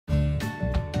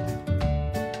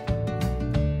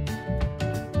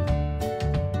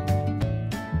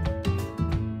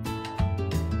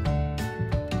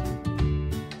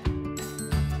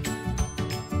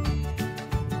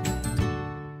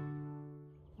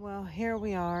Well, here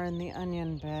we are in the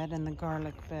onion bed and the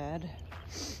garlic bed.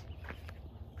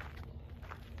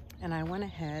 And I went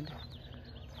ahead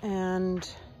and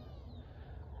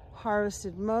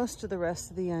harvested most of the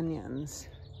rest of the onions.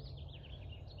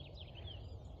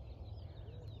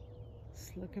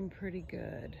 It's looking pretty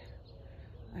good.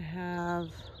 I have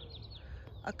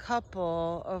a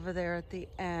couple over there at the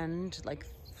end, like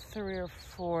 3 or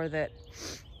 4 that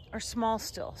are small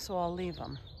still, so I'll leave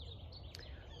them.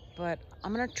 But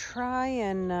I'm gonna try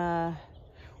and,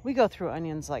 we go through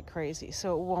onions like crazy,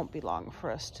 so it won't be long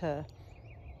for us to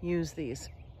use these.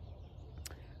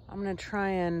 I'm gonna try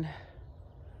and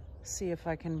see if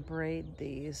I can braid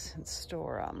these and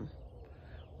store them.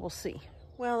 We'll see.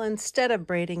 Well, instead of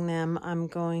braiding them, I'm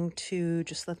going to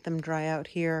just let them dry out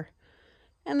here,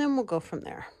 and then we'll go from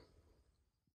there.